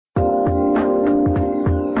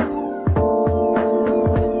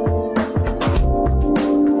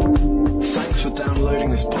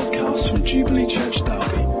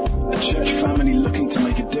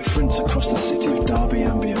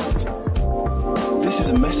is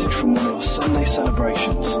a message from one of our Sunday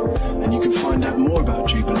celebrations, and you can find out more about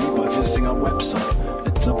Jubilee by visiting our website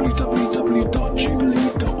at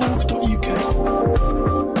www.jubilee.org.uk.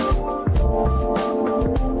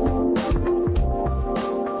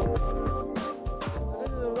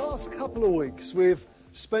 In the last couple of weeks, we've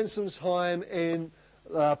spent some time in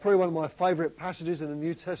probably one of my favourite passages in the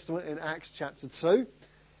New Testament in Acts chapter 2.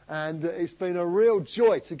 And it's been a real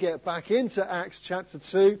joy to get back into Acts chapter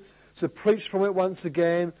 2, to preach from it once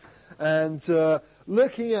again, and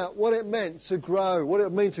looking at what it meant to grow, what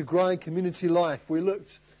it meant to grow in community life. We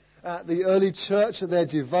looked at the early church, at their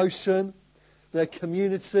devotion, their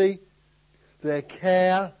community, their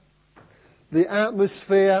care, the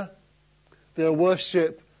atmosphere, their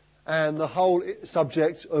worship, and the whole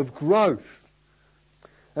subject of growth.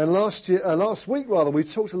 And last week, we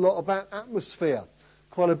talked a lot about atmosphere.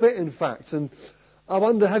 Quite a bit, in fact. And I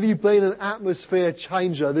wonder, have you been an atmosphere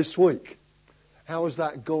changer this week? How has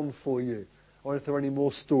that gone for you? Or if there are any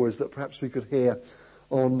more stories that perhaps we could hear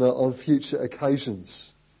on future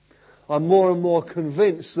occasions. I'm more and more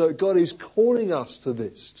convinced that God is calling us to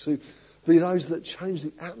this, to be those that change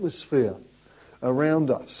the atmosphere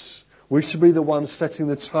around us. We should be the ones setting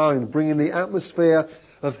the tone, bringing the atmosphere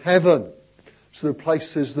of heaven to the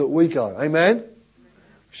places that we go. Amen? We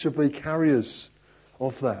should be carriers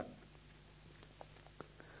of that.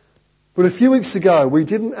 But a few weeks ago, we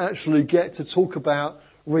didn't actually get to talk about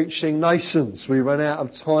reaching nations. We ran out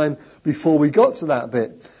of time before we got to that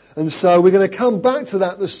bit. And so we're going to come back to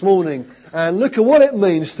that this morning and look at what it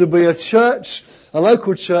means to be a church, a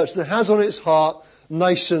local church that has on its heart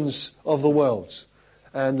nations of the world.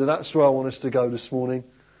 And that's where I want us to go this morning.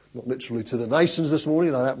 Not literally to the nations this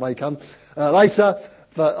morning, though that may come later.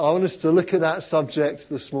 But I want us to look at that subject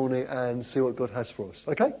this morning and see what God has for us.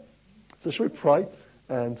 Okay? So shall we pray?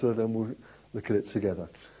 And then we'll look at it together.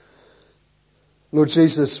 Lord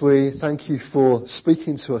Jesus, we thank you for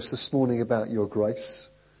speaking to us this morning about your grace.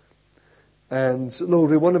 And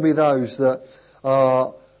Lord, we want to be those that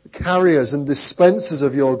are carriers and dispensers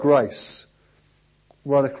of your grace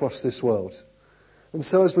right across this world. And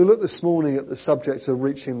so as we look this morning at the subject of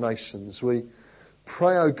reaching nations, we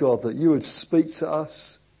pray, oh God, that you would speak to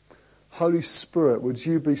us. Holy Spirit, would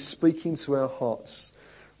you be speaking to our hearts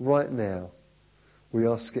right now? We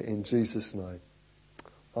ask it in Jesus' name.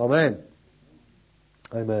 Amen.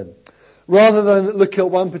 Amen. Rather than look at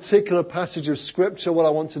one particular passage of Scripture, what I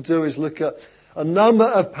want to do is look at a number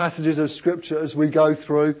of passages of Scripture as we go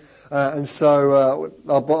through. And so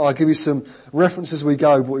I'll give you some references as we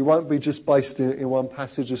go, but we won't be just based in one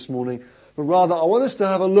passage this morning. But rather, I want us to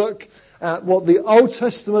have a look at what the Old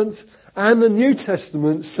Testament and the New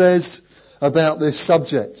Testament says about this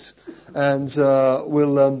subject. And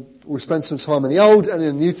we'll spend some time in the Old and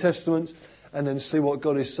in the New Testament and then see what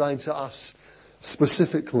God is saying to us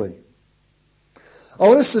specifically. I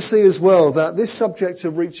want us to see as well that this subject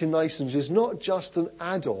of reaching nations is not just an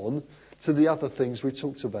add-on to the other things we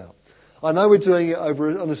talked about. I know we're doing it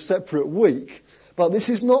on a separate week, but this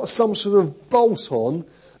is not some sort of bolt-on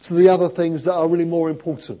to the other things that are really more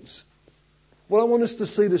important. What I want us to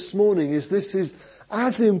see this morning is this is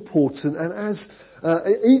as important and as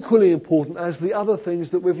equally important as the other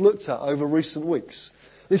things that we've looked at over recent weeks.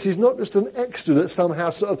 This is not just an extra that somehow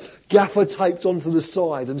sort of gaffer taped onto the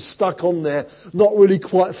side and stuck on there, not really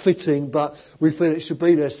quite fitting, but we feel it should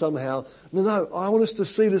be there somehow. No, I want us to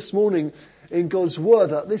see this morning in God's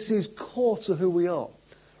Word that this is core to who we are.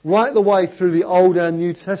 Right the way through the Old and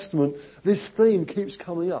New Testament, this theme keeps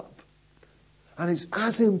coming up. And it's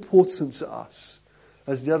as important to us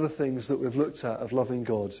as the other things that we've looked at of loving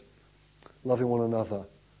God, loving one another,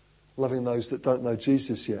 loving those that don't know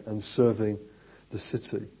Jesus yet, and serving the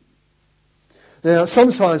city. Now,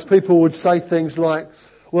 sometimes people would say things like,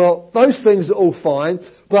 well, those things are all fine,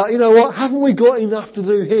 but you know what, haven't we got enough to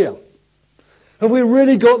do here? Have we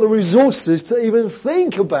really got the resources to even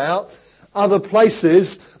think about other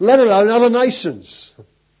places, let alone other nations?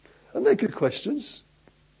 And they're good questions.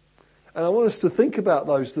 And I want us to think about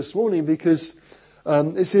those this morning because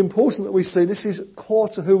it's important that we see this is core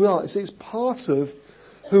to who we are. It's part of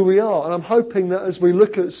who we are. And I'm hoping that as we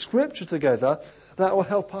look at Scripture together, that will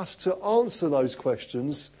help us to answer those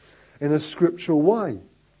questions in a scriptural way.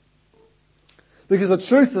 Because the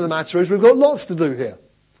truth of the matter is we've got lots to do here.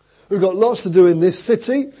 We've got lots to do in this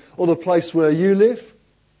city or the place where you live.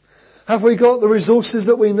 Have we got the resources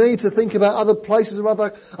that we need to think about other places or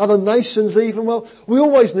other nations even? Well, we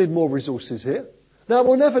always need more resources here. That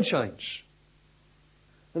will never change.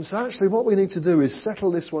 And so actually what we need to do is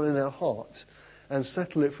settle this one in our heart and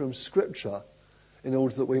settle it from Scripture in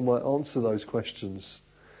order that we might answer those questions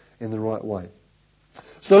in the right way.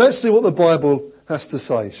 So let's see what the Bible has to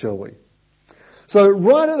say, shall we? So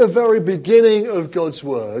right at the very beginning of God's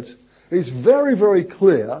word, it's very, very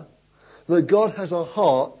clear that God has a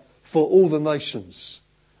heart for all the nations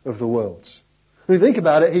of the world. When you think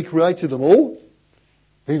about it, he created them all.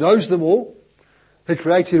 He knows them all. He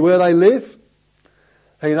created where they live.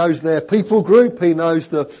 He knows their people group. He knows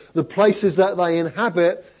the places that they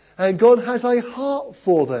inhabit. And God has a heart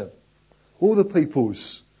for them. All the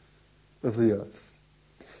peoples of the earth.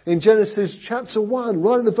 In Genesis chapter 1,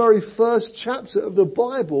 right in the very first chapter of the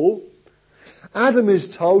Bible, Adam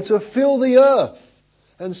is told to fill the earth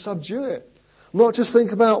and subdue it. Not just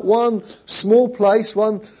think about one small place,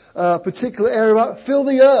 one particular area, but fill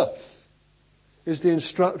the earth is the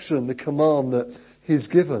instruction, the command that he's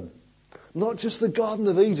given. Not just the Garden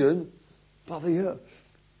of Eden, but the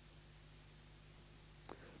earth.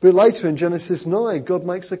 A bit later in Genesis 9, God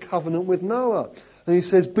makes a covenant with Noah. And he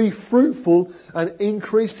says, be fruitful and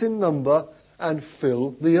increase in number and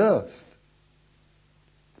fill the earth.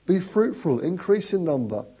 Be fruitful, increase in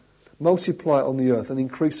number, multiply it on the earth and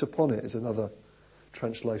increase upon it, as another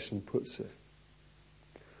translation puts it.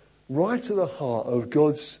 Right at the heart of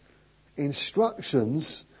God's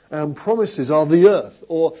instructions and promises are the earth,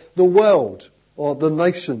 or the world, or the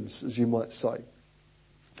nations, as you might say.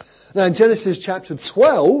 Now in Genesis chapter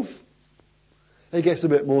 12, it gets a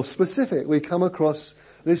bit more specific. We come across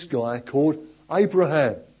this guy called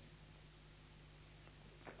Abraham.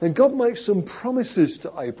 And God makes some promises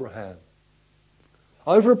to Abraham.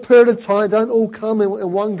 Over a period of time, don't all come in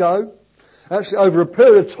one go. Actually, over a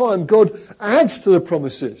period of time, God adds to the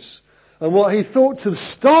promises. And what he thought to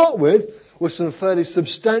start with were some fairly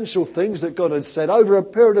substantial things that God had said. Over a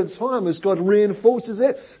period of time, as God reinforces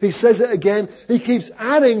it, he says it again, he keeps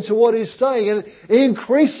adding to what he's saying and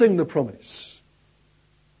increasing the promise.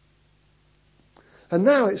 And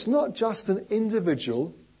now it's not just an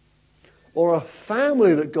individual or a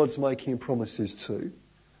family that God's making promises to,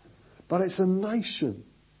 but it's a nation.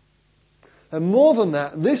 And more than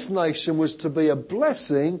that, this nation was to be a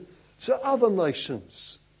blessing to other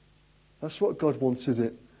nations. That's what God wanted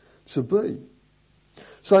it to be.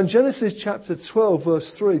 So in Genesis chapter 12,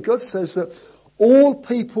 verse 3, God says that all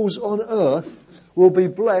peoples on earth will be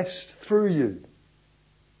blessed through you.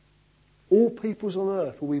 All peoples on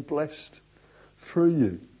earth will be blessed through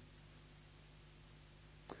you.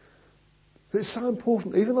 It's so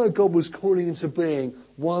important. Even though God was calling into being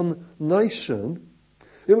one nation,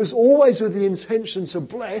 it was always with the intention to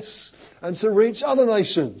bless and to reach other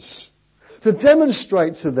nations. To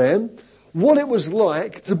demonstrate to them what it was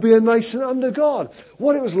like to be a nation under God.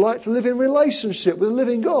 What it was like to live in relationship with a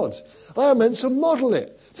living God. They are meant to model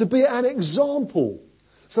it. To be an example.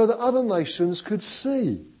 So that other nations could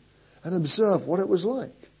see and observe what it was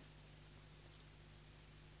like.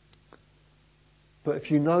 But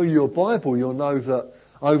if you know your Bible, you'll know that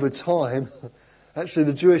over time, actually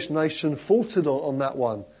the Jewish nation faltered on that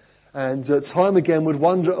one. And time again would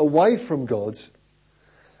wander away from God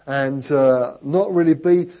and not really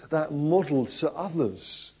be that model to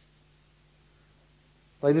others.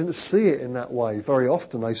 They didn't see it in that way very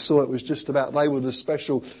often. They saw it was just about they were the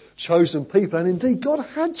special chosen people. And indeed, God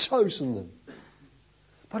had chosen them.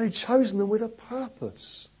 But he'd chosen them with a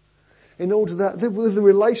purpose. In order that, with the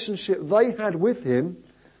relationship they had with him,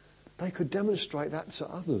 they could demonstrate that to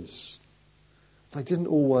others. They didn't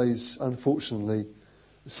always, unfortunately,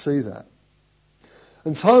 see that.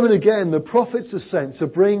 And time and again, the prophets are sent to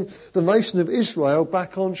bring the nation of Israel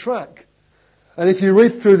back on track. And if you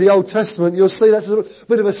read through the Old Testament, you'll see that's a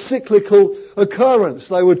bit of a cyclical occurrence.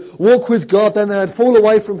 They would walk with God, then they'd fall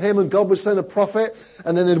away from him and God would send a prophet.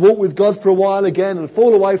 And then they'd walk with God for a while again and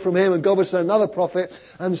fall away from him and God would send another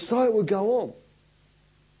prophet. And so it would go on.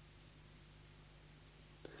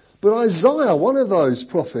 But Isaiah, one of those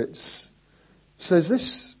prophets, says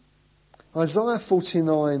this. Isaiah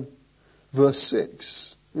 49 verse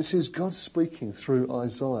 6. This is God speaking through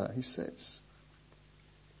Isaiah. He says,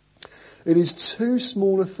 "It is too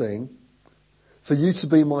small a thing for you to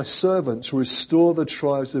be my servant to restore the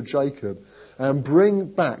tribes of Jacob and bring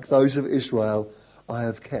back those of Israel I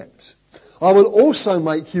have kept. I will also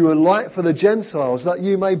make you a light for the Gentiles, that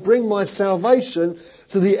you may bring my salvation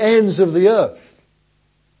to the ends of the earth."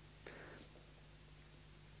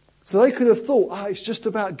 So they could have thought, it's just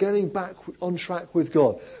about getting back on track with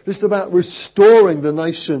God. Just about restoring the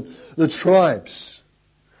nation, the tribes.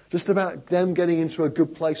 Just about them getting into a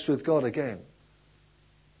good place with God again.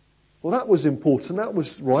 Well, that was important. That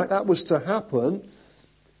was right. That was to happen.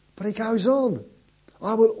 But he goes on.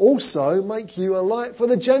 "I will also make you a light for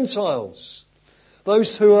the Gentiles."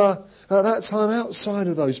 Those who are at that time outside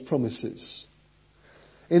of those promises.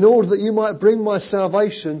 "In order that you might bring my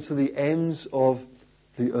salvation to the ends of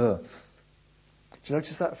the earth. Do you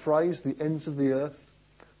notice that phrase, the ends of the earth?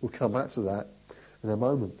 We'll come back to that in a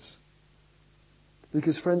moment.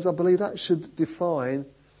 Because, friends, I believe that should define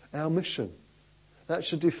our mission. That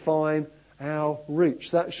should define our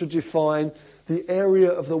reach. That should define the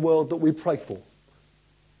area of the world that we pray for.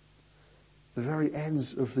 The very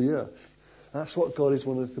ends of the earth. That's what God has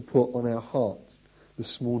wanted to put on our hearts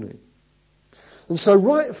this morning. And so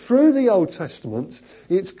right through the Old Testament,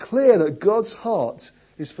 it's clear that God's heart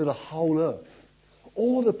is for the whole earth.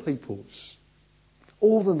 All the peoples.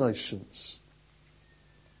 All the nations.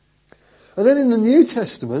 And then in the New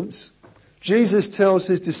Testament, Jesus tells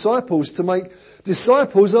his disciples to make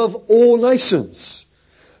disciples of all nations.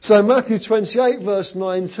 So Matthew 28 verse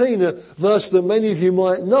 19, a verse that many of you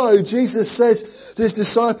might know, Jesus says to his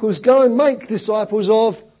disciples, go and make disciples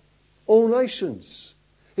of all nations.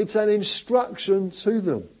 It's an instruction to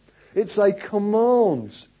them. It's a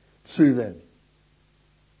command to them.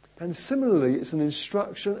 And similarly, it's an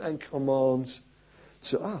instruction and command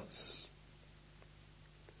to us.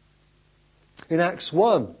 In Acts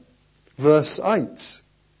 1, verse 8,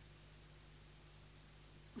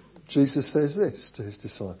 Jesus says this to his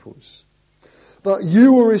disciples. But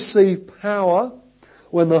you will receive power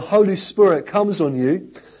when the Holy Spirit comes on you,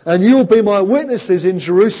 and you will be my witnesses in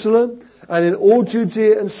Jerusalem and in all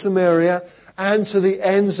Judea and Samaria and to the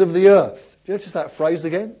ends of the earth. Do you notice that phrase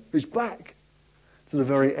again? It's back to the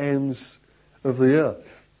very ends of the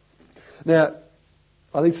earth. Now,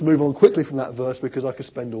 I need to move on quickly from that verse because I could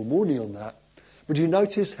spend all morning on that. But do you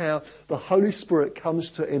notice how the Holy Spirit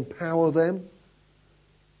comes to empower them?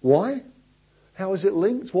 Why? How is it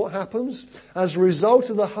linked? What happens? As a result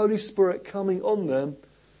of the Holy Spirit coming on them,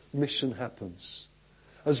 mission happens.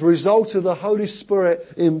 As a result of the Holy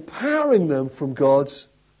Spirit empowering them from God,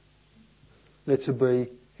 they're to be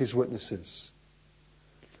his witnesses.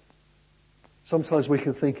 Sometimes we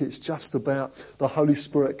can think it's just about the Holy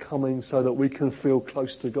Spirit coming so that we can feel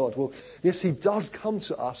close to God. Well, yes, he does come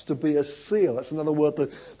to us to be a seal. That's another word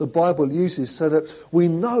that the Bible uses, so that we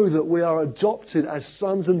know that we are adopted as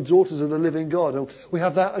sons and daughters of the living God. And we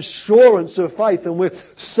have that assurance of faith and we're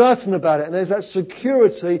certain about it. And there's that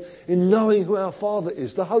security in knowing who our Father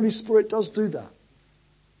is. The Holy Spirit does do that.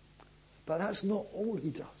 But that's not all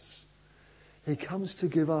he does. He comes to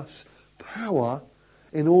give us power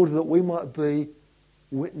in order that we might be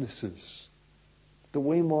witnesses, that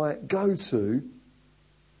we might go to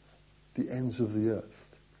the ends of the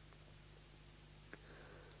earth.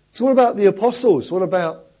 So what about the apostles? What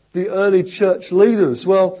about the early church leaders?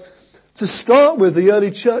 Well, to start with, the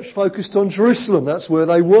early church focused on Jerusalem. That's where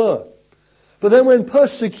they were. But then when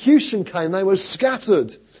persecution came, they were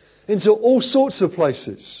scattered into all sorts of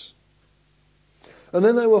places. And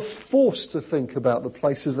then they were forced to think about the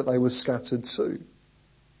places that they were scattered to.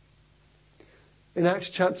 In Acts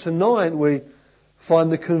chapter 9, we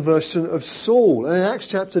find the conversion of Saul. And in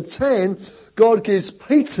Acts chapter 10, God gives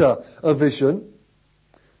Peter a vision.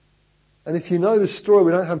 And if you know the story,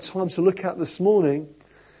 we don't have time to look at this morning.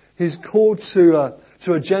 He's called to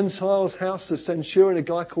a Gentile's house, a centurion, a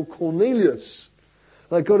guy called Cornelius,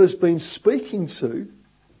 that God has been speaking to.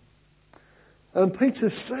 And Peter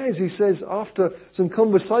says, after some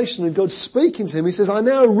conversation and God speaking to him, he says, I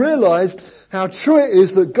now realise how true it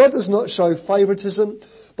is that God does not show favouritism,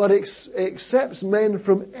 but accepts men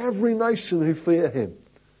from every nation who fear him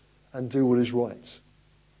and do what is right.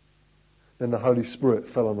 Then the Holy Spirit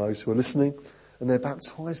fell on those who are listening and they're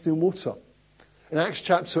baptised in water. In Acts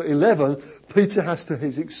chapter 11, Peter has to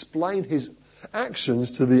explain his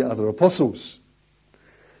actions to the other apostles.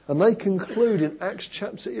 And they conclude in Acts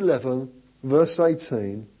chapter 11, verse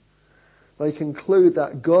 18, they conclude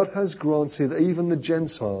that God has granted even the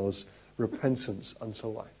Gentiles repentance unto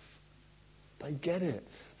life. They get it.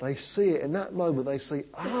 They see it. In that moment they say,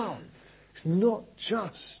 it's not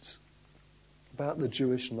just about the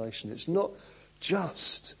Jewish nation. It's not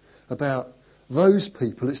just about those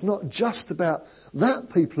people. It's not just about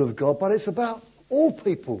that people of God, but it's about all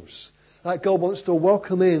peoples that God wants to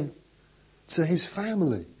welcome in to his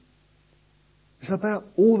family. It's about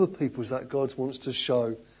all the peoples that God wants to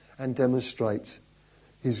show and demonstrate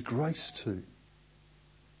his grace to.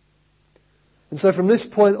 And so from this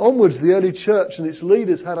point onwards, the early church and its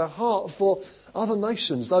leaders had a heart for other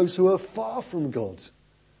nations, those who are far from God,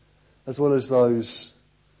 as well as those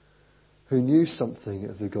who knew something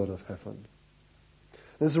of the God of heaven.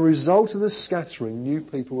 As a result of the scattering, new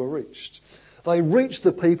people were reached. They reached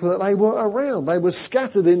the people that they were around. They were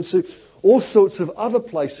scattered into all sorts of other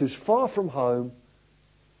places far from home.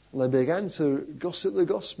 And they began to gossip the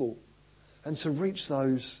gospel and to reach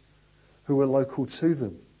those who were local to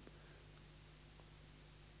them.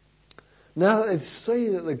 Now that they'd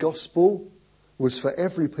seen that the gospel was for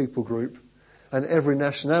every people group and every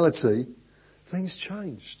nationality, things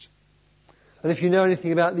changed. And if you know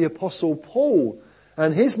anything about the Apostle Paul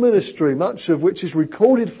and his ministry, much of which is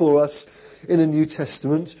recorded for us in the New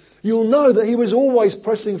Testament, you'll know that he was always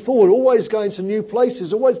pressing forward, always going to new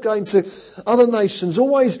places, always going to other nations,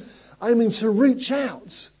 always aiming to reach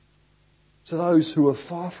out to those who are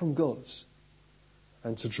far from God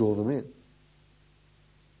and to draw them in.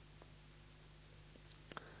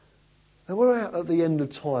 And what about at the end of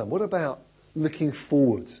time? What about looking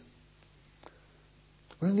forward?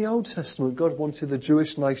 Well, in the Old Testament, God wanted the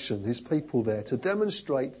Jewish nation, his people there, to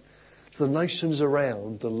demonstrate to the nations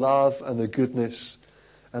around the love and the goodness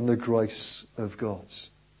and the grace of God.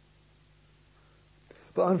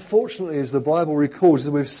 But unfortunately, as the Bible records,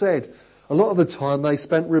 as we've said, a lot of the time they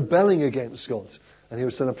spent rebelling against God. And he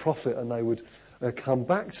would send a prophet and they would come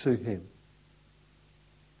back to him.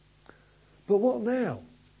 But what now?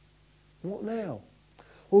 What now?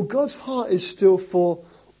 Well, God's heart is still for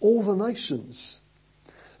all the nations.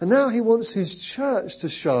 And now he wants his church to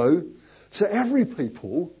show to every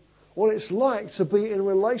people what it's like to be in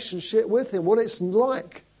relationship with him, what it's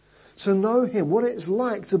like to know him, what it's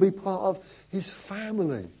like to be part of his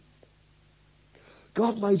family.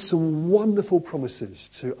 God made some wonderful promises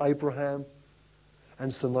to Abraham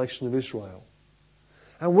and to the nation of Israel.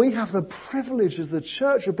 And we have the privilege as the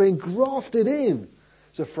church of being grafted in.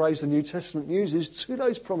 It's a phrase the New Testament uses, to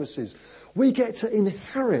those promises. We get to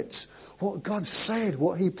inherit what God said,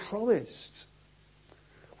 what he promised.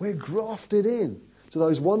 We're grafted in to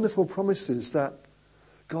those wonderful promises that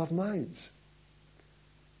God made.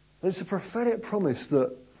 And it's a prophetic promise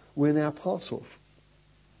that we're now part of.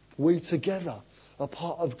 We together are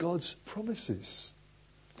part of God's promises.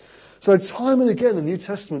 So time and again the New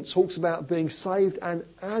Testament talks about being saved and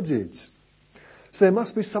added. So there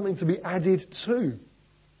must be something to be added to.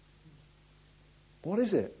 What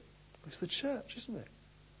is it? It's the church, isn't it?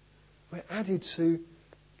 We're added to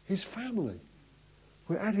his family.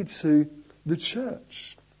 We're added to the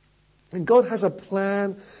church. And God has a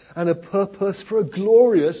plan and a purpose for a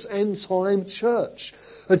glorious end-time church.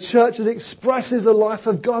 A church that expresses the life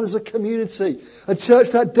of God as a community. A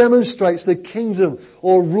church that demonstrates the kingdom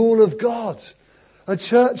or rule of God. A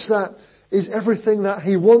church that is everything that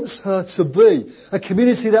he wants her to be. A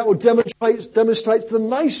community that will demonstrate to the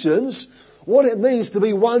nations what it means to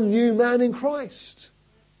be one new man in Christ.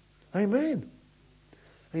 Amen.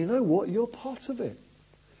 And you know what? You're part of it.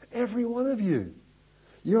 Every one of you.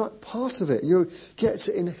 You're part of it. You get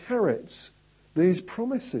to inherit these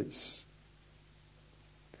promises.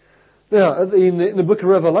 Now, in the book of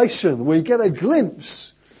Revelation, we get a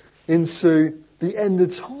glimpse into the end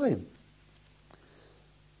of time.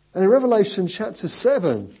 And in Revelation chapter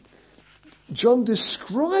 7, John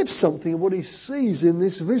describes something of what he sees in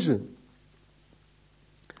this vision.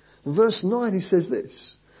 In verse 9 he says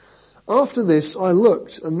this, "After this I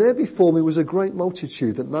looked, and there before me was a great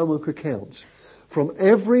multitude that no one could count, from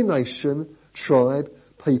every nation, tribe,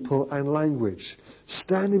 people and language,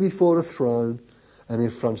 standing before the throne and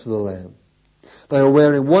in front of the Lamb. They were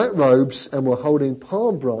wearing white robes and were holding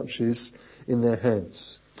palm branches in their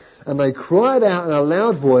hands. And they cried out in a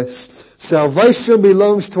loud voice, 'Salvation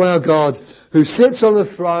belongs to our God, who sits on the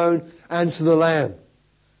throne and to the Lamb.'"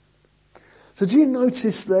 So do you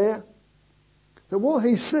notice there that what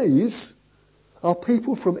he sees are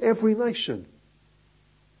people from every nation,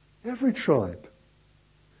 every tribe,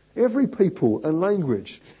 every people and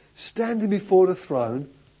language standing before the throne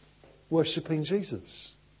worshipping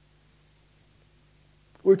Jesus.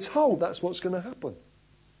 We're told that's what's going to happen.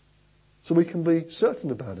 So we can be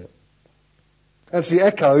certain about it. Actually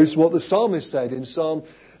echoes what the psalmist said in Psalm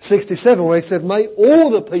 67, where he said, "May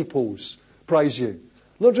all the peoples praise you."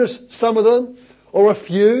 Not just some of them, or a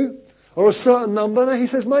few, or a certain number. No, he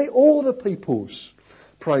says, "May all the peoples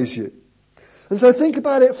praise you." And so think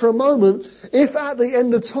about it for a moment. If at the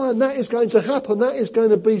end of time that is going to happen, that is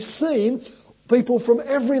going to be seen, people from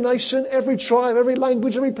every nation, every tribe, every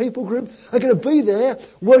language, every people group are going to be there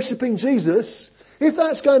worshipping Jesus. If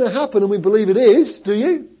that's going to happen, and we believe it is, do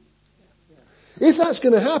you? If that's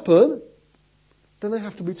going to happen, then they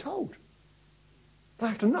have to be told. They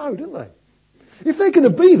have to know, don't they? If they're going to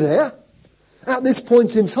be there at this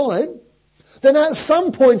point in time, then at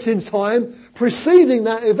some point in time preceding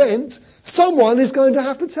that event, someone is going to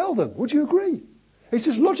have to tell them. Would you agree? It's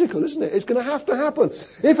just logical, isn't it? It's going to happen.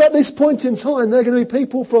 If at this point in time there are going to be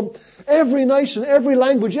people from every nation, every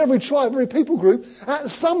language, every tribe, every people group, at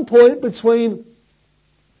some point between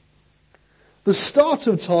the start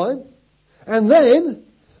of time and then,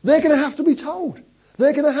 they're going to have to be told.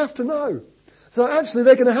 They're going to have to know. So actually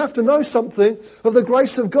they're going to have to know something of the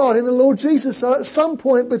grace of God in the Lord Jesus. So at some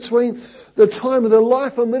point between the time of the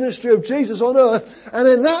life and ministry of Jesus on earth and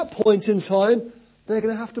in that point in time, they're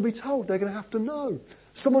going to have to be told. They're going to have to know.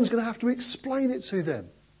 Someone's going to have to explain it to them.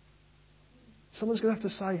 Someone's going to have to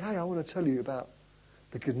say, hey, I want to tell you about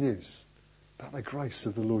the good news, about the grace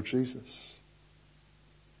of the Lord Jesus.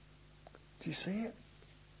 Do you see it?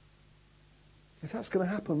 If that's going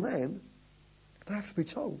to happen then, they have to be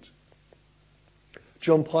told.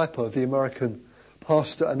 John Piper, the American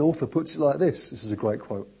pastor and author, puts it like this. This is a great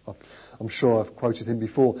quote. I'm sure I've quoted him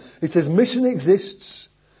before. He says, mission exists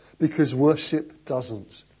because worship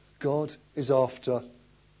doesn't. God is after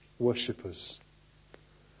worshippers.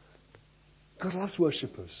 God loves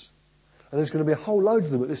worshippers. And there's going to be a whole load of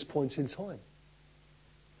them at this point in time.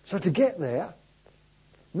 So to get there,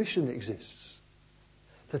 mission exists.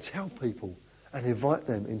 To tell people and invite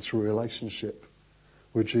them into a relationship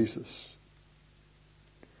with Jesus.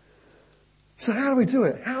 So how do we do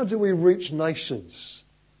it? How do we reach nations?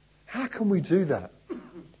 How can we do that?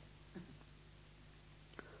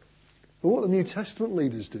 Well, what the New Testament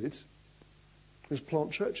leaders did was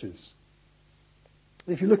plant churches.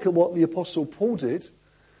 If you look at what the Apostle Paul did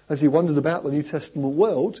as he wandered about the New Testament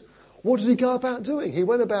world, what did he go about doing? He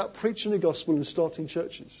went about preaching the gospel and starting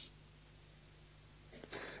churches.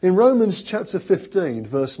 In Romans chapter 15,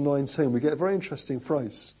 verse 19, we get a very interesting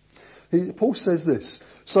phrase. Paul says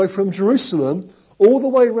this, so from Jerusalem all the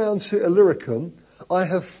way round to Illyricum, I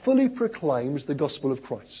have fully proclaimed the gospel of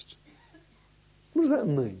Christ. What does that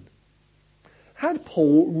mean? Had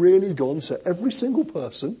Paul really gone to every single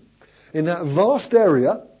person in that vast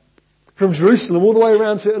area, from Jerusalem all the way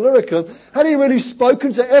around to Illyricum, had he really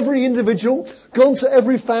spoken to every individual, gone to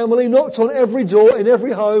every family, knocked on every door in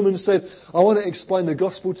every home and said, I want to explain the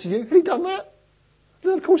gospel to you? Had he done that?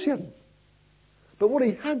 No, of course he hadn't. But what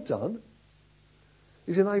he had done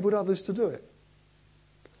is enabled others to do it.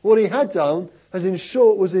 What he had done was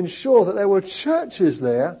ensure that there were churches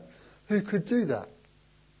there who could do that.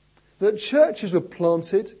 That churches were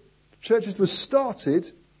planted, churches were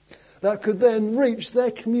started, that could then reach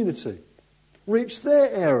their community, reach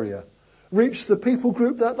their area, reach the people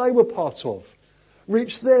group that they were part of,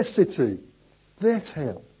 reach their city, their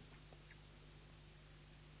town.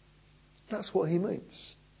 That's what he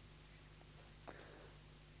means.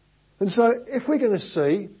 And so if we're going to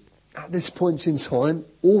see, at this point in time,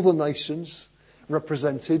 all the nations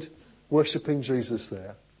represented worshipping Jesus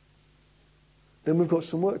there, then we've got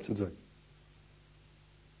some work to do.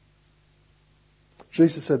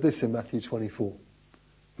 Jesus said this in Matthew 24,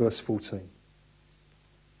 verse 14.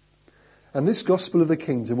 And this gospel of the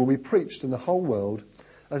kingdom will be preached in the whole world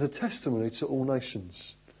as a testimony to all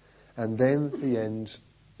nations. And then the end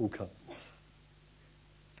will come.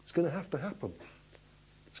 It's going to have to happen.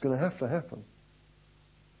 It's going to have to happen.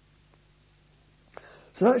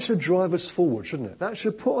 So that should drive us forward, shouldn't it? That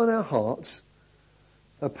should put on our hearts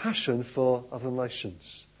a passion for other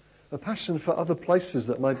nations. A passion for other places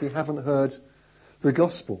that maybe haven't heard the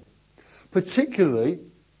gospel. Particularly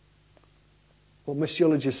what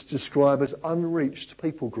missiologists describe as unreached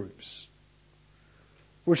people groups.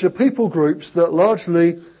 Which are people groups that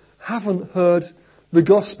largely haven't heard the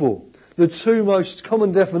gospel. The two most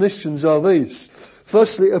common definitions are these.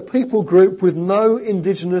 Firstly, a people group with no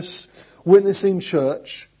indigenous witnessing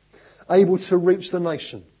church able to reach the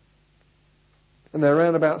nation. And there are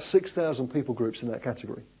around about 6,000 people groups in that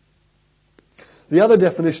category. The other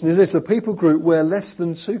definition is this, a people group where less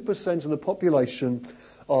than 2% of the population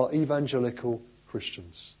are evangelical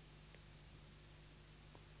Christians.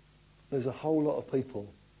 There's a whole lot of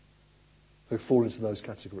people who fall into those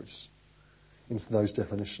categories, into those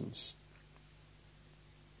definitions.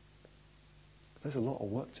 There's a lot of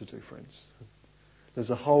work to do, friends. There's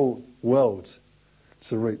a whole world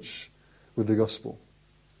to reach with the gospel.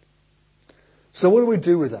 So what do we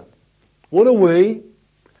do with that? What do we,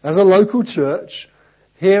 as a local church,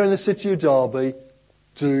 here in the city of Derby,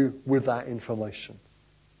 do with that information?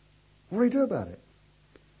 What do we do about it?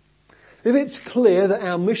 If it's clear that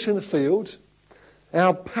our mission field,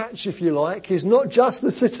 our patch, if you like, is not just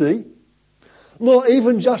the city, not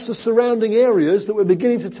even just the surrounding areas that we're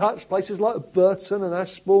beginning to touch, places like Burton and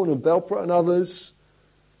Ashbourne and Belport and others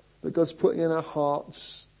that God's putting in our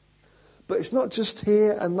hearts. But it's not just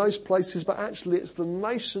here and those places, but actually it's the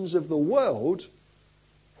nations of the world.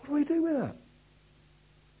 What do we do with that?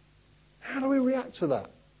 How do we react to that?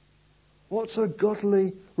 What's a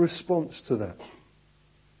godly response to that?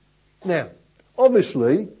 Now,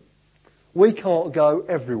 obviously, we can't go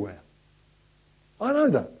everywhere. I know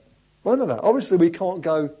that. Obviously, we can't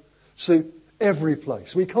go to every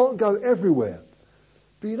place. We can't go everywhere.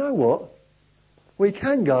 But you know what? we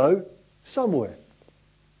can go somewhere.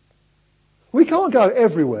 We can't go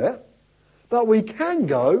everywhere, but we can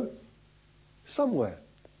go somewhere.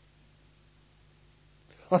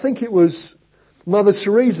 I think it was Mother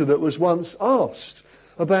Teresa that was once asked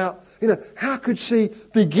about, how could she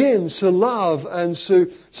begin to love and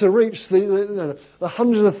to reach the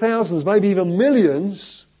hundreds of thousands, maybe even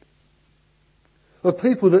millions of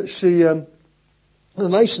people that the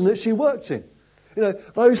nation that she worked in.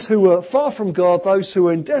 Those who were far from God, those who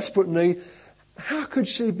were in desperate need. How could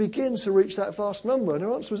she begin to reach that vast number? And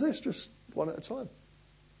her answer was this, just one at a time.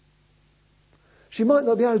 She might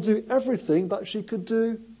not be able to do everything, but she could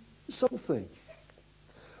do something.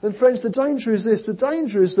 And friends, the danger is this. The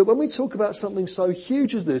danger is that when we talk about something so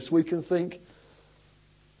huge as this, we can think,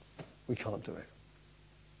 we can't do it.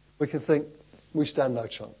 We can think, we stand no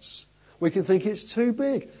chance. We can think it's too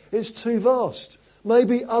big, it's too vast.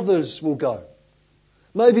 Maybe others will go.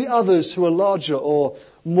 Maybe others who are larger or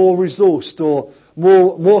more resourced or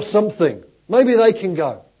more something. Maybe they can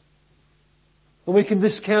go. And we can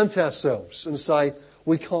discount ourselves and say,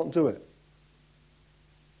 we can't do it.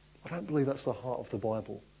 I don't believe that's the heart of the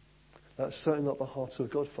Bible. That's certainly not the heart of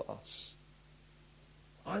God for us.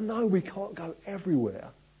 I know we can't go everywhere.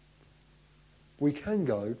 We can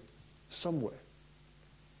go somewhere.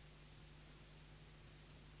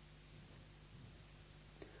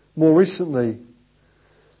 More recently,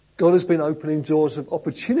 God has been opening doors of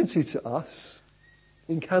opportunity to us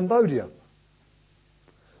in Cambodia.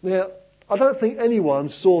 Now, I don't think anyone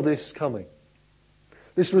saw this coming.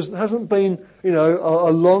 This hasn't been,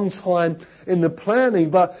 a long time in the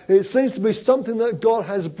planning, but it seems to be something that God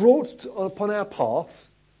has brought upon our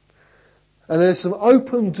path. And there's some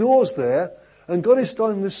open doors there, and God is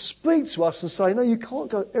starting to speak to us and say, no, you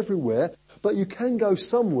can't go everywhere, but you can go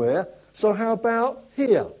somewhere, so how about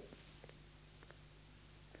here?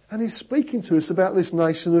 And he's speaking to us about this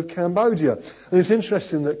nation of Cambodia. And it's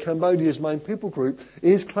interesting that Cambodia's main people group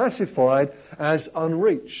is classified as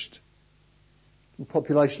unreached. The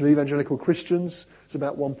population of evangelical Christians is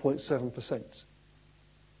about 1.7%.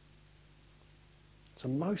 So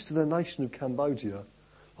most of the nation of Cambodia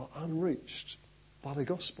are unreached by the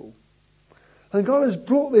gospel. And God has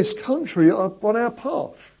brought this country on our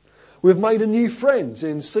path. We've made a new friend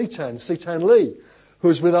in Setan Lee, who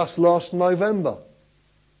was with us last November.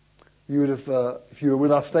 You would have, if you were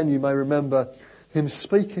with us then, you may remember him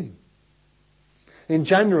speaking. In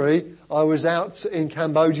January, I was out in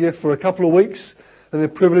Cambodia for a couple of weeks and the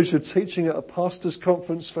privilege of teaching at a pastor's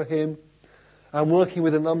conference for him and working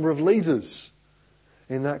with a number of leaders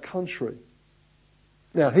in that country.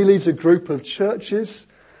 Now, he leads a group of churches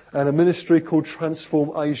and a ministry called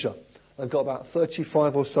Transform Asia. They've got about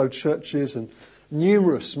 35 or so churches and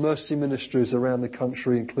numerous mercy ministries around the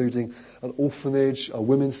country, including an orphanage, a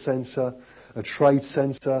women's centre, a trade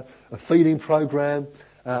centre, a feeding programme,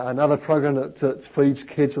 another programme that feeds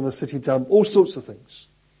kids on the city dump, all sorts of things.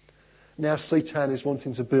 Now Setan is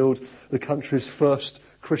wanting to build the country's first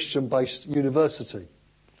Christian-based university.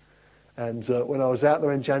 And when I was out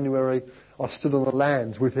there in January, I stood on the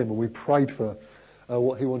land with him and we prayed for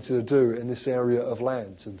what he wanted to do in this area of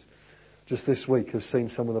land. And just this week have seen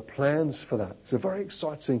some of the plans for that. It's a very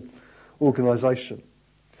exciting organisation.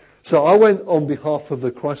 So I went on behalf of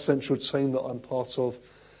the Christ Central team that I'm part of,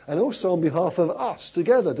 and also on behalf of us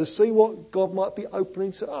together to see what God might be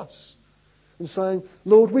opening to us. And saying,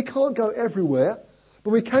 Lord, we can't go everywhere,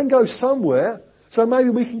 but we can go somewhere, so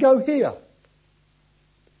maybe we can go here.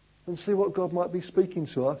 And see what God might be speaking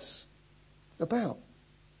to us about.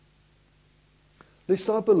 This,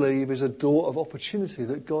 I believe, is a door of opportunity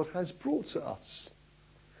that God has brought to us.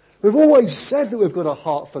 We've always said that we've got a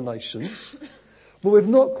heart for nations, but we've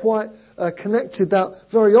not quite connected that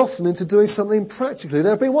very often into doing something practically.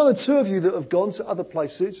 There have been one or two of you that have gone to other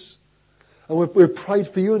places, and we've prayed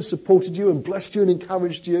for you and supported you and blessed you and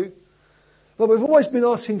encouraged you. But we've always been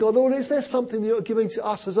asking God, Lord, is there something that you're giving to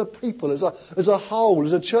us as a people, as a whole,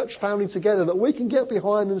 as a church family together, that we can get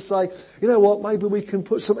behind and say, you know what, maybe we can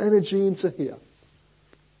put some energy into here.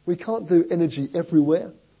 We can't do energy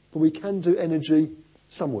everywhere, but we can do energy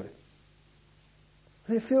somewhere.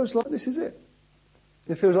 And it feels like this is it.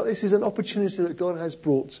 It feels like this is an opportunity that God has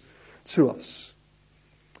brought to us.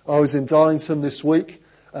 I was in Darlington this week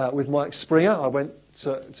with Mike Springer. I went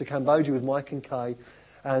to Cambodia with Mike and Kay,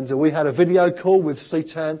 and we had a video call with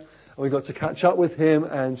Setan, and we got to catch up with him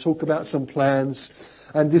and talk about some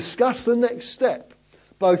plans and discuss the next step,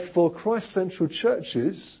 both for Christ Central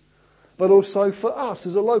churches, but also for us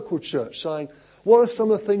as a local church, saying, what are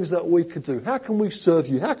some of the things that we could do? How can we serve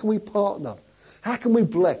you? How can we partner? How can we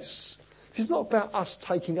bless? This is not about us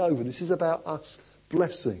taking over. This is about us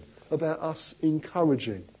blessing, about us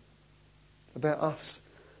encouraging, about us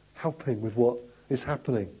helping with what is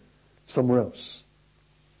happening somewhere else.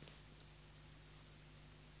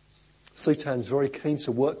 CTAN's very keen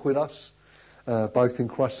to work with us, both in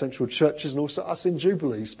Christ Central churches and also us in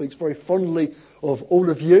Jubilee. He speaks very fondly of all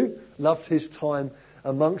of you. Loved his time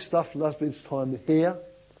amongst us, loved his time here,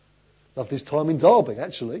 loved his time in Derby,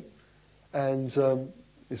 actually. And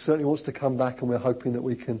he certainly wants to come back, and we're hoping that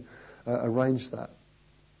we can arrange that.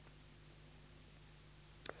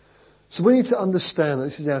 So we need to understand that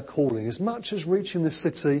this is our calling. As much as reaching the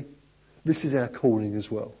city, this is our calling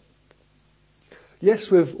as well.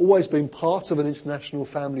 Yes, we've always been part of an international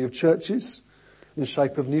family of churches in the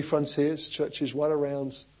shape of New Frontiers, churches right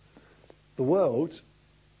around the world.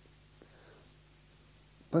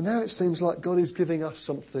 But now it seems like God is giving us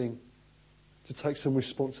something to take some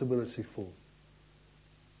responsibility for.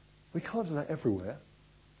 We can't do that everywhere.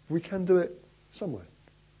 We can do it somewhere.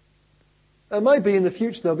 And maybe in the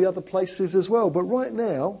future there'll be other places as well. But right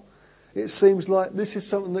now, it seems like this is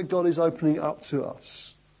something that God is opening up to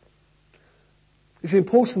us. It's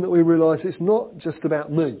important that we realise it's not just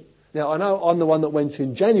about me. Now, I know I'm the one that went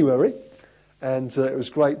in January, and it was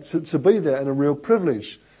great to be there and a real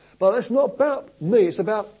privilege. But it's not about me, it's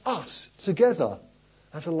about us together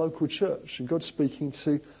as a local church, and God's speaking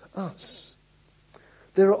to us.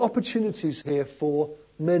 There are opportunities here for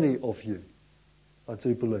many of you, I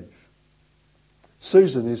do believe.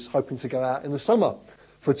 Susan is hoping to go out in the summer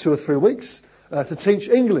for 2 or 3 weeks to teach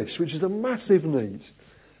English, which is a massive need.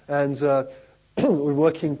 And we're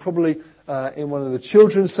working probably in one of the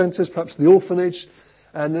children's centres, perhaps the orphanage,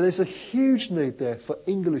 and there's a huge need there for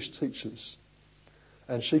English teachers.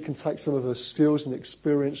 And she can take some of her skills and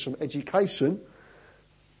experience from education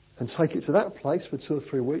and take it to that place for 2 or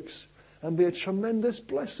 3 weeks and be a tremendous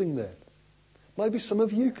blessing there. Maybe some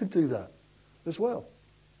of you could do that as well.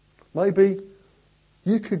 Maybe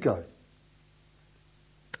you could go.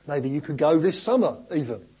 Maybe you could go this summer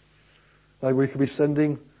even. Maybe we could be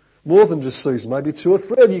sending more than just Susan. Maybe 2 or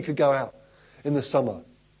 3 of you could go out in the summer.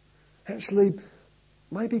 Actually,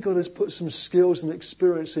 maybe God has put some skills and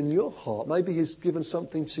experience in your heart. Maybe He's given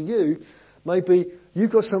something to you. Maybe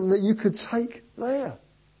you've got something that you could take there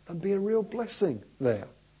and be a real blessing there.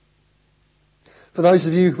 For those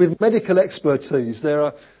of you with medical expertise, there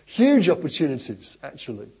are huge opportunities,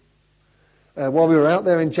 actually. While we were out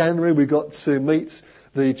there in January, we got to meet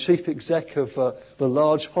the chief exec of the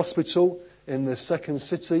large hospital in the second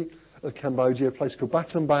city of Cambodia, a place called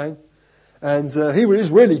Battambang. And he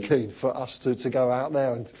was really keen for us to go out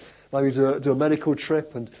there and maybe do a medical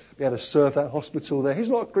trip and be able to serve that hospital there. He's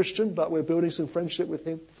not a Christian, but we're building some friendship with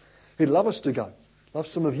him. He'd love us to go. Love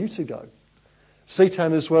some of you to go.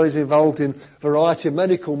 CTAN as well is involved in a variety of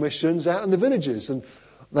medical missions out in the villages. And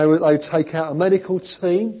they would take out a medical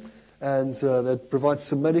team and they'd provide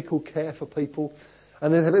some medical care for people.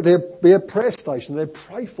 And then there'd be a prayer station. They'd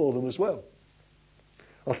pray for them as well.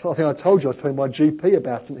 I think I told you, I was telling my GP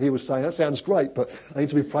about it, and he was saying, that sounds great, but they need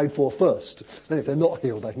to be prayed for first. Then if they're not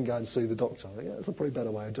healed, they can go and see the doctor. Yeah, that's a pretty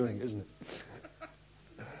better way of doing it, isn't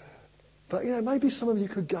it? But, maybe some of you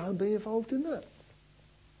could go and be involved in that.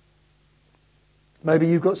 Maybe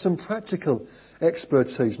you've got some practical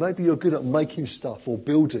expertise. Maybe you're good at making stuff or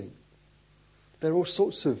building. There are all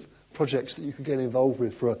sorts of projects that you could get involved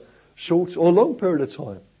with for a short or long period of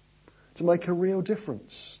time to make a real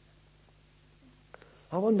difference.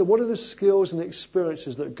 I wonder, what are the skills and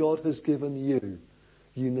experiences that God has given you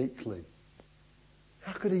uniquely?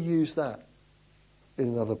 How could He use that in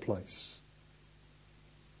another place?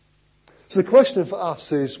 So the question for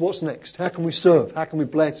us is, what's next? How can we serve? How can we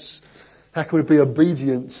bless? How can we be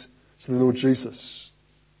obedient to the Lord Jesus?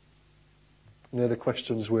 And they're the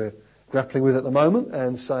questions we're grappling with at the moment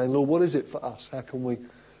and saying, Lord, what is it for us? How can we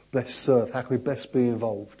best serve? How can we best be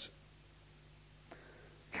involved?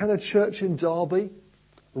 Can a church in Derby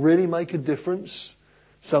really make a difference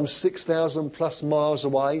some 6,000 plus miles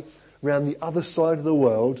away around the other side of the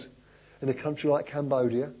world in a country like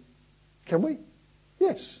Cambodia? Can we?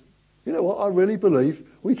 Yes. You know what? I really believe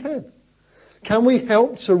we can. Can we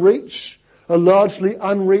help to reach a largely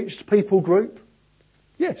unreached people group?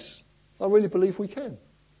 Yes. I really believe we can.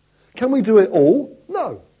 Can we do it all?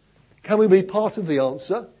 No. Can we be part of the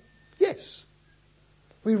answer? Yes.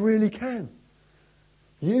 We really can.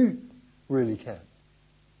 You really can.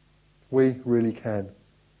 We really can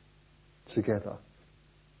together.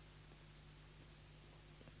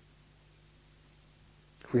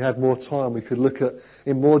 If we had more time, we could look at,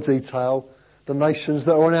 in more detail, the nations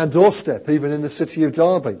that are on our doorstep, even in the city of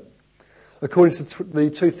Derby. According to the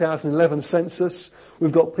 2011 census,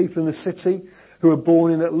 we've got people in the city who are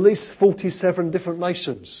born in at least 47 different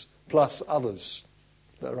nations plus others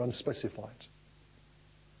that are unspecified.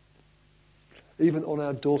 Even on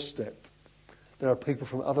our doorstep, there are people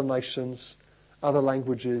from other nations, other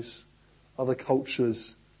languages, other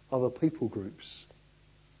cultures, other people groups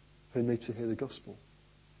who need to hear the gospel.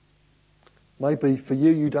 Maybe for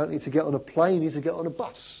you, you don't need to get on a plane, you need to get on a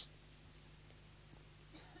bus.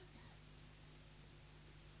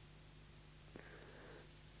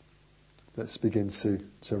 Let's begin to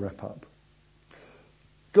wrap up.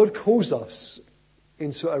 God calls us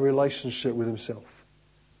into a relationship with himself.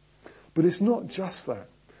 But it's not just that.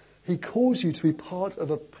 He calls you to be part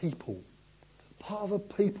of a people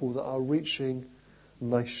that are reaching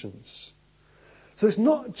nations. So it's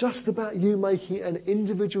not just about you making an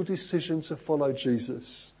individual decision to follow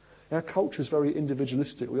Jesus. Our culture is very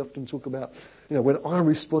individualistic. We often talk about, when I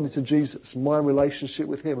responded to Jesus, my relationship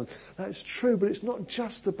with him. And that's true, but it's not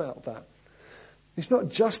just about that. It's not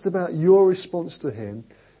just about your response to him.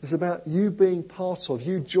 It's about you being part of,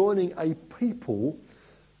 you joining a people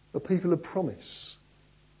of promise.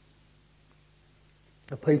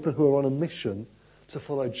 A people who are on a mission to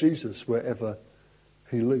follow Jesus wherever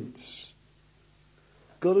he leads.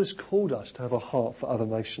 God has called us to have a heart for other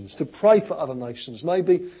nations, to pray for other nations.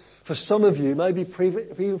 Maybe for some of you, maybe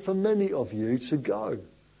even for many of you, to go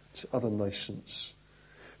to other nations.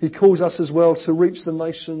 He calls us as well to reach the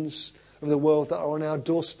nations of the world that are on our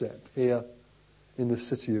doorstep here in the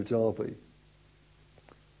city of Derby.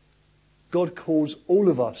 God calls all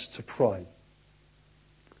of us to pray,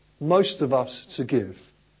 most of us to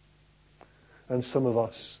give, and some of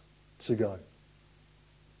us to go.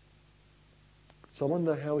 So I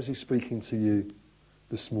wonder, how is he speaking to you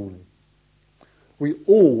this morning? We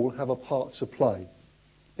all have a part to play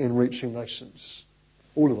in reaching nations.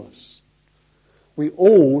 All of us. We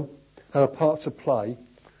all have a part to play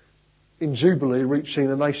in Jubilee reaching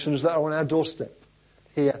the nations that are on our doorstep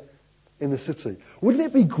here in the city. Wouldn't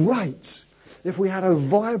it be great if we had a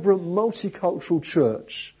vibrant multicultural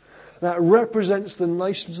church that represents the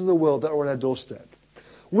nations of the world that are on our doorstep?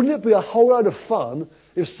 Wouldn't it be a whole load of fun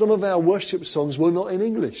if some of our worship songs were not in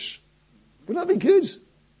English? Wouldn't that be good?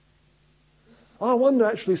 I wonder,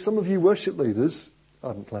 actually, some of you worship leaders, I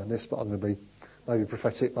haven't planned this, but I'm going to be maybe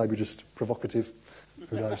prophetic, maybe just provocative.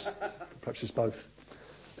 Who knows? Perhaps it's both.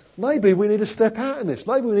 Maybe we need to step out in this.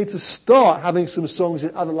 Maybe we need to start having some songs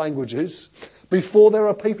in other languages before there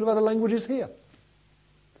are people of other languages here.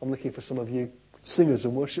 I'm looking for some of you singers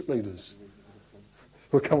and worship leaders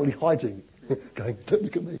who are currently hiding, going, don't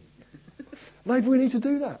look at me. Maybe we need to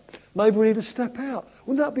do that. Maybe we need to step out.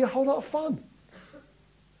 Wouldn't that be a whole lot of fun?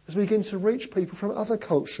 As we begin to reach people from other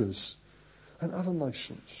cultures and other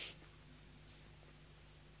nations.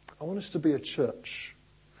 I want us to be a church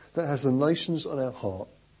that has the nations on our heart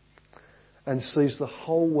and sees the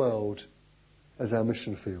whole world as our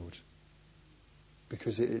mission field.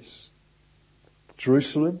 Because it is.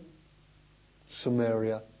 Jerusalem,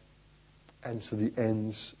 Samaria, and to the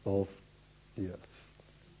ends of the earth.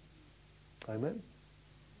 Amen?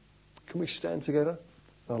 Can we stand together?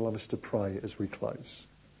 I'd love us to pray as we close.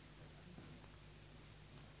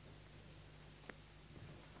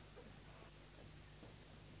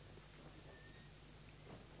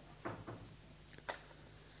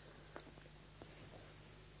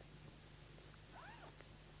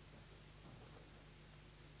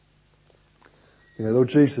 Lord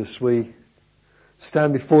Jesus, we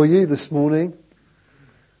stand before you this morning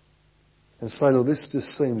and say, Lord, this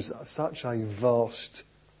just seems such a vast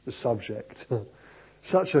subject,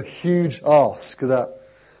 such a huge ask that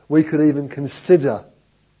we could even consider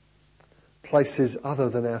places other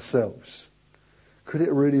than ourselves. Could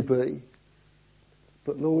it really be?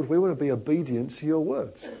 But Lord, we want to be obedient to your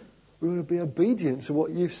words. We want to be obedient to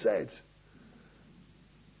what you've said.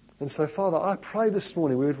 And so, Father, I pray this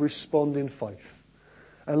morning we would respond in faith.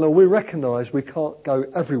 And Lord, we recognise we can't go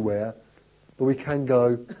everywhere, but we can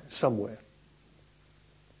go somewhere.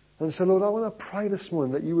 And so, Lord, I want to pray this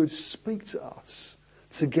morning that you would speak to us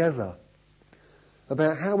together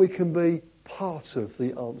about how we can be part of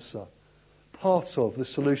the answer, part of the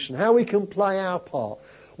solution, how we can play our part,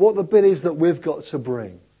 what the bit is that we've got to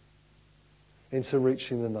bring into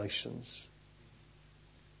reaching the nations.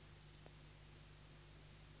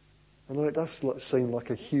 And Lord, it does seem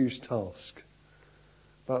like a huge task.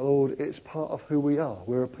 But Lord, it's part of who we are.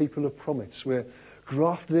 We're a people of promise. We're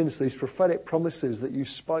grafted into these prophetic promises that you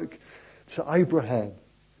spoke to Abraham,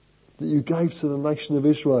 that you gave to the nation of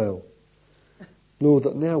Israel. Lord,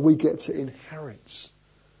 that now we get to inherit.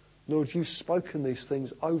 Lord, you've spoken these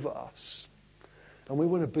things over us. And we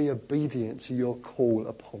want to be obedient to your call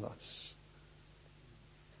upon us.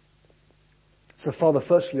 So, Father,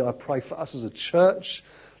 firstly, I pray for us as a church,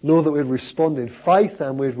 Lord, that we'd respond in faith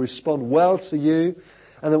and we'd respond well to you,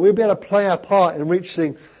 and that we'd be able to play our part in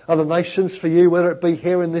reaching other nations for you, whether it be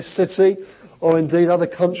here in this city or indeed other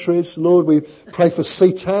countries. Lord, we pray for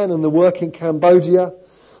Setan and the work in Cambodia.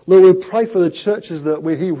 Lord, we pray for the churches that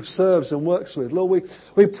he serves and works with. Lord,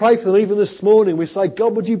 we pray for them even this morning. We say,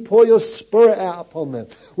 God, would you pour your Spirit out upon them?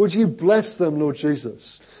 Would you bless them, Lord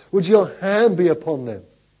Jesus? Would your hand be upon them?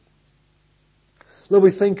 Lord,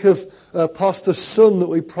 we think of Pastor Sun that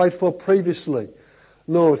we prayed for previously,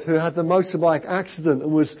 Lord, who had the motorbike accident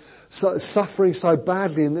and was suffering so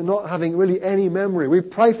badly and not having really any memory. We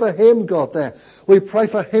pray for him, God, there. We pray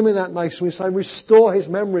for him in that nation. We say, restore his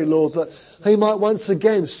memory, Lord, that he might once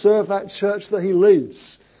again serve that church that he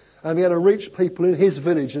leads and be able to reach people in his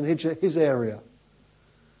village and his area.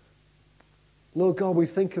 Lord God, we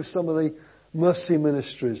think of some of the mercy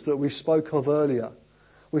ministries that we spoke of earlier.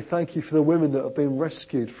 We thank you for the women that have been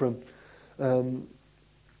rescued from the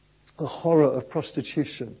horror of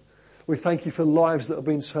prostitution. We thank you for lives that have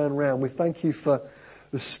been turned around. We thank you for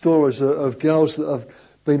the stories of girls that have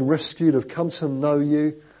been rescued, have come to know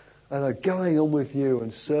you, and are going on with you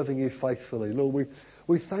and serving you faithfully. Lord,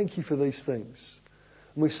 we thank you for these things.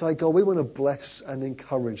 And we say, God, we want to bless and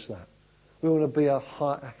encourage that. We want to be a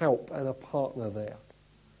help and a partner there,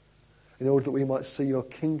 in order that we might see your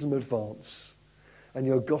kingdom advance and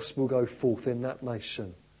your gospel go forth in that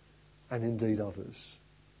nation and indeed others.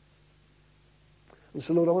 And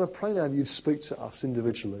so, Lord, I want to pray now that you'd speak to us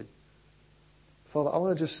individually. Father, I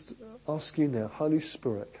want to just ask you now, Holy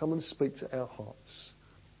Spirit, come and speak to our hearts.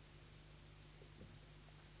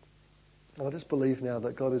 And I just believe now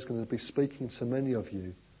that God is going to be speaking to many of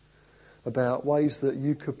you about ways that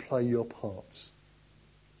you could play your parts.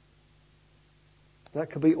 That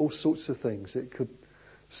could be all sorts of things. It could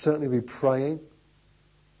certainly be praying,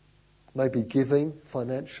 maybe giving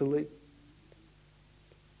financially,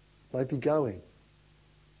 maybe going,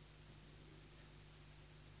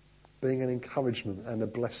 being an encouragement and a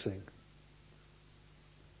blessing.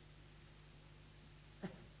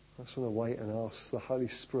 I just want to wait and ask the Holy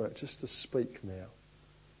Spirit just to speak now.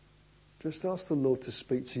 Just ask the Lord to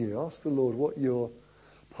speak to you. Ask the Lord what your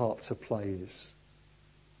part to play is.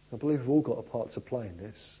 I believe we've all got a part to play in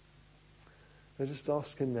this. And just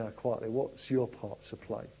ask him now quietly, what's your part to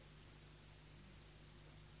play?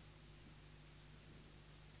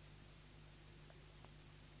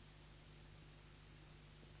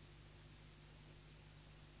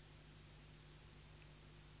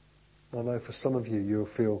 I know for some of you, you'll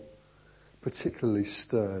feel particularly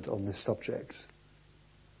stirred on this subject.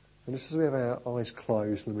 And just as we have our eyes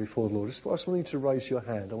closed and before the Lord, I just want you to raise your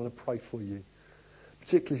hand. I want to pray for you.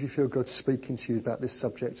 Particularly if you feel God speaking to you about this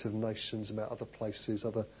subject of nations, about other places,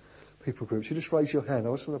 other people groups. You just raise your hand.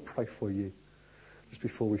 I just want to pray for you just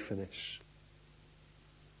before we finish.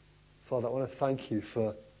 Father, I want to thank you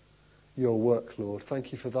for your work, Lord.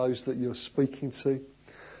 Thank you for those that you're speaking to.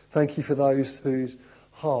 Thank you for those whose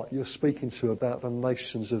heart you're speaking to about the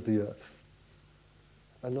nations of the earth.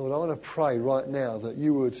 And Lord, I want to pray right now that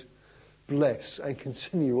you would bless and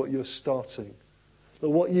continue what you're starting.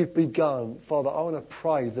 Lord, what you've begun, Father, I want to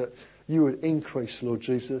pray that you would increase, Lord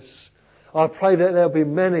Jesus. I pray that there'll be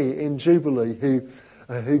many in Jubilee who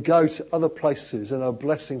go to other places and are a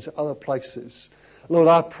blessing to other places. Lord,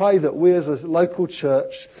 I pray that we as a local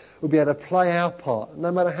church will be able to play our part,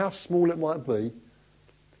 no matter how small it might be,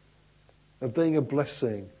 of being a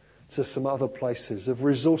blessing to some other places, of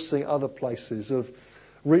resourcing other places, of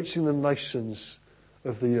reaching the nations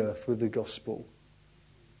of the earth with the gospel.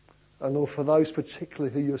 And Lord, for those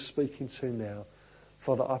particularly who you're speaking to now,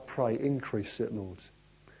 Father, I pray, increase it, Lord.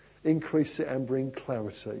 Increase it and bring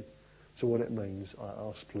clarity to what it means, I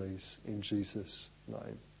ask, please, in Jesus'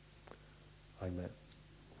 name. Amen.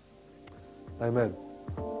 Amen.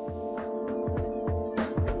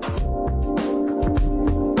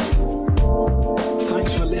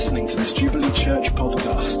 Thanks for listening to this Jubilee Church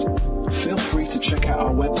podcast. Feel free to check out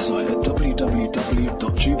our website at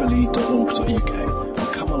www.jubilee.org.uk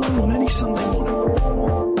or come along on any Sunday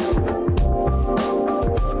morning.